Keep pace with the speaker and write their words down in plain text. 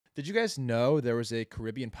Did you guys know there was a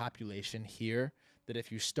Caribbean population here that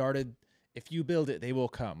if you build it, they will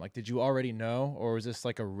come? Like, did you already know, or was this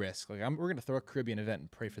like a risk? Like, we're gonna throw a Caribbean event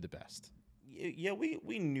and pray for the best. Yeah,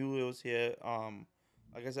 we knew it was here.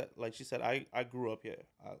 Like I said, like she said, I grew up here.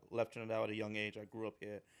 I left Trinidad at a young age. I grew up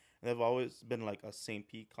here, and there've always been like a St.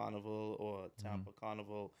 Pete Carnival or a Hmm. Tampa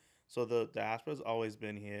Carnival. So the diaspora's always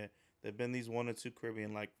been here. There've been these one or two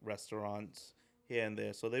Caribbean like restaurants here and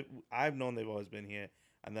there. So I've known they've always been here.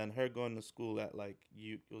 And then her going to school at like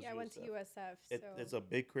it was Yeah, I went to USF. USF, so It's a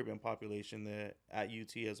big Caribbean population there at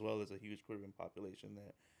UT as well as a huge Caribbean population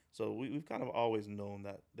there. So we've kind of always known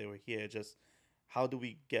that they were here. Just how do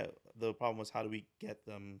we get the problem was how do we get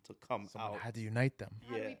them to come Someone out? had to unite them.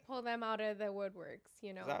 how do we pull them out of the woodworks,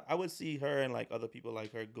 you 'Cause know? I would see her and like other people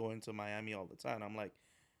like her going to Miami all the time. I'm like,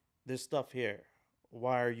 there's stuff here.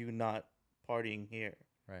 Why are you not partying here?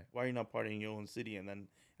 Right. Why are you not partying in your own city? And then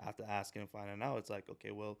after asking and finding out, it's like,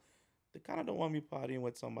 okay, well, they kind of don't want me partying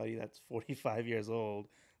with somebody that's 45 years old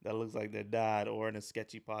that looks like their dad or in a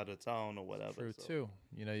sketchy part of town or whatever. True So, too.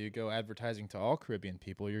 You go advertising to all Caribbean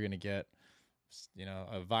people, you're gonna get,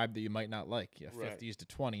 a vibe that you might not like. Yeah, Right. 50s to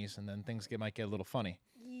 20s, and then things might get a little funny.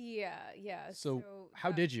 Yeah, yeah. So,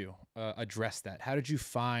 how did you address that? How did you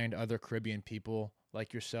find other Caribbean people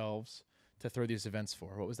like yourselves to throw these events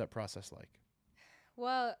for? What was that process like?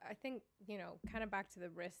 Well, I think, kind of back to the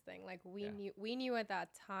risk thing. Like Yeah. we knew at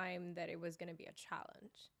that time that it was going to be a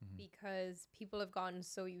challenge Mhm. because people have gotten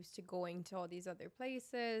so used to going to all these other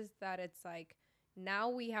places that it's like now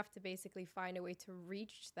we have to basically find a way to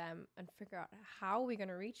reach them and figure out how we're going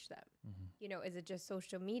to reach them. Mhm. Is it just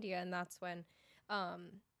social media? And that's when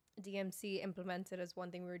DMC implemented as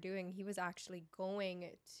one thing we were doing. He was actually going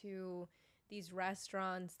to these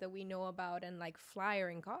restaurants that we know about and like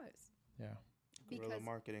flyering cars. Yeah. guerrilla Because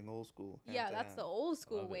marketing, old school. hand yeah, to that's hand. the old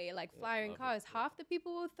school Love it. way, like Yeah, flyering love it. cars. Half the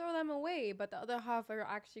people will throw them away, but the other half are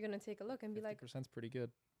actually gonna take a look and be like, 50%'s pretty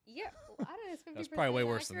good. yeah, well, I don't know, is 50% That's probably way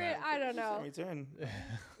worse than accurate? that. I don't know, Return.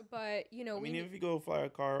 but I mean, if you go fly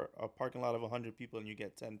a parking lot of 100 people and you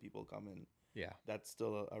get 10 people coming, Yeah. that's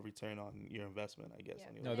still a return on your investment, I guess. yeah.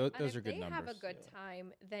 Anyway. No, And those if are good they have a numbers. good Yeah.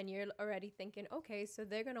 time, then you're already thinking, okay, so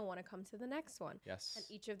they're gonna want to come to the next one, and Yes.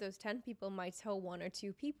 each of those 10 people might tell one or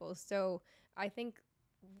two people. So I think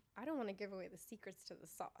I don't want to give away the secrets to the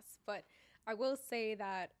sauce, but I will say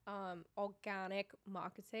that organic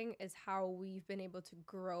marketing is how we've been able to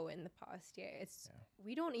grow in the past year. Yeah.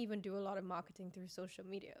 We don't even do a lot of marketing through social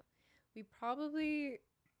media. We probably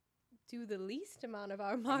do the least amount of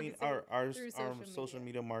our I mean, marketing our through social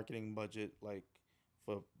media marketing budget, like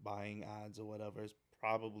for buying ads or whatever, is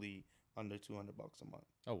probably under $200 a month.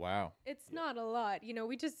 Oh, wow. It's Yeah. not a lot,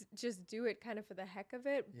 we just do it kind of for the heck of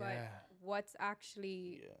it. But Yeah. what's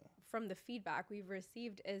actually Yeah. from the feedback we've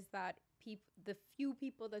received is that the few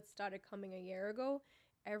people that started coming a year ago,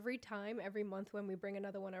 every month when we bring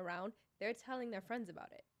another one around, they're telling their friends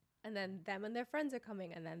about it. And then them and their friends are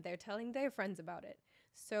coming and then they're telling their friends about it.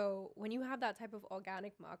 So when you have that type of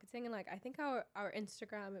organic marketing, and like I think our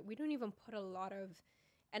Instagram, we don't even put a lot of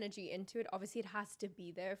energy into it. Obviously it has to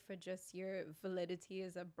be there for just your validity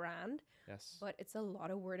as a brand, Yes. but it's a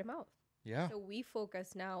lot of word of mouth. Yeah. So we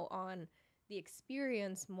focus now on the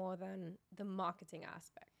experience more than the marketing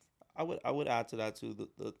aspect. I would add to that too.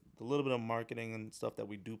 The little bit of marketing and stuff that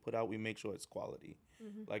we do put out, we make sure it's quality.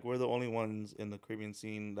 Mm-hmm. Like we're the only ones in the Caribbean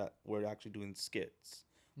scene that we're actually doing skits,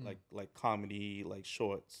 Hmm. like comedy, like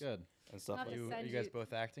shorts Good. and stuff Not like to Are that. send you guys you-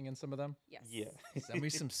 both acting in some of them? Yes. Yeah. Send me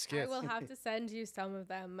some I skits. will have to send you some of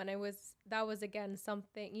them. And that was again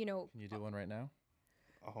something, Can you do one right now?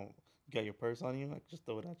 Oh, you got your purse on you? Like, just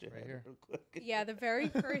throw it out your Right head here. real quick. yeah, the very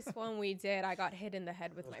first one we did, I got hit in the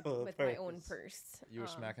head with my Oh, own purse. purse. You were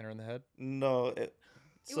smacking her in the head? No, It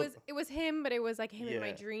was him, but it was like him in my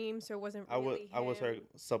Yeah. dream, so it wasn't I was really I was her him.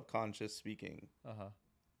 subconscious speaking. Uh huh.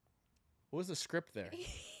 What was the script there?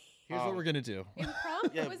 Here's what Um, we're gonna do.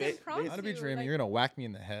 Impromptu. Yeah, It was ba- impromptu. I'm gonna be dreaming. like- You're gonna whack me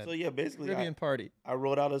in the head. So yeah, basically Caribbean party. I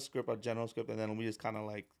wrote out a general script, and then we just kind of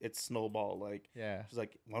like it snowballed. Like Yeah. she's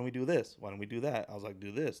like, "Why don't we do this? Why don't we do that?" I was like,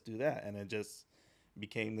 "Do this, do that," and it just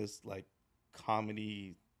became this like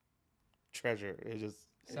comedy treasure. It just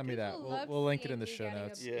Send me that. People We'll, loved we'll link it seeing in the me show getting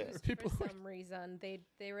notes. Yeah. abused People for who- some reason,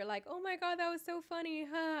 they were like, "Oh my god, that was so funny,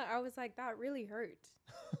 huh?" I was like, "That really hurt."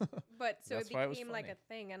 But so That's it why it was became like a funny.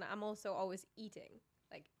 thing, and I'm also always eating.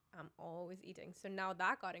 Like I'm always eating. So now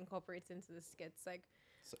that got incorporated into the skits. Like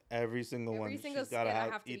so every single one. every single she's skit, gotta I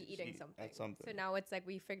have have to eat, be eating eat something. at something. So now it's like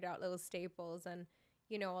we figured out little staples, and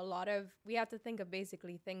a lot of we have to think of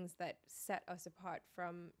basically things that set us apart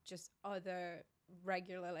from just other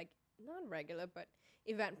regular, like not regular, but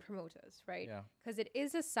event promoters, right? Yeah. Because it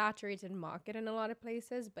is a saturated market in a lot of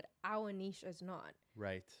places, but our niche is not.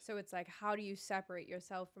 Right. So it's like, how do you separate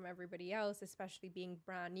yourself from everybody else, especially being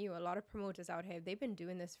brand new? A lot of promoters out here, they've been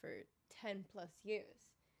doing this for 10 plus years.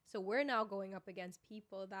 So we're now going up against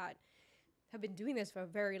people that have been doing this for a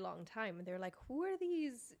very long time. And they're like, who are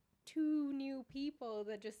these two new people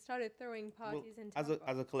that just started throwing parties in Tampa?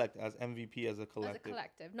 As a collective, as MVP, as a collective. As a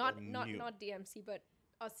collective, not new. DMC, but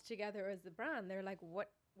us together as the brand. They're like, what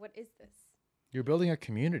is this? You're building a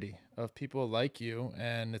community of people like you,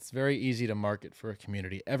 and it's very easy to market for a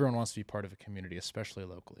community. Everyone wants to be part of a community, especially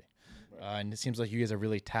locally. Right. And it seems like you guys have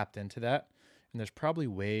really tapped into that. And there's probably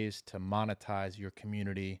ways to monetize your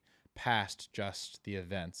community past just the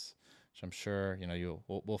events, which I'm sure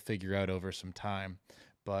we'll figure out over some time.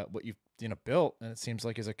 But what you've built, and it seems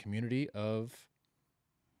like, is a community of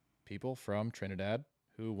people from Trinidad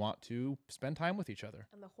who want to spend time with each other.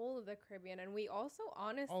 And the whole of the Caribbean. And we also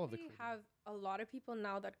honestly have a lot of people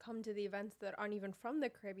now that come to the events that aren't even from the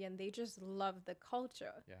Caribbean. They just love the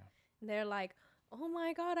culture. Yeah. And they're like, oh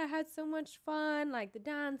my God, I had so much fun. Like the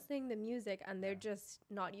dancing, the music. And they're just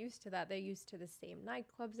not used to that. They're used to the same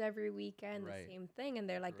nightclubs every weekend, the same thing. And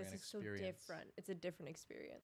they're like, this is so different. It's a different experience.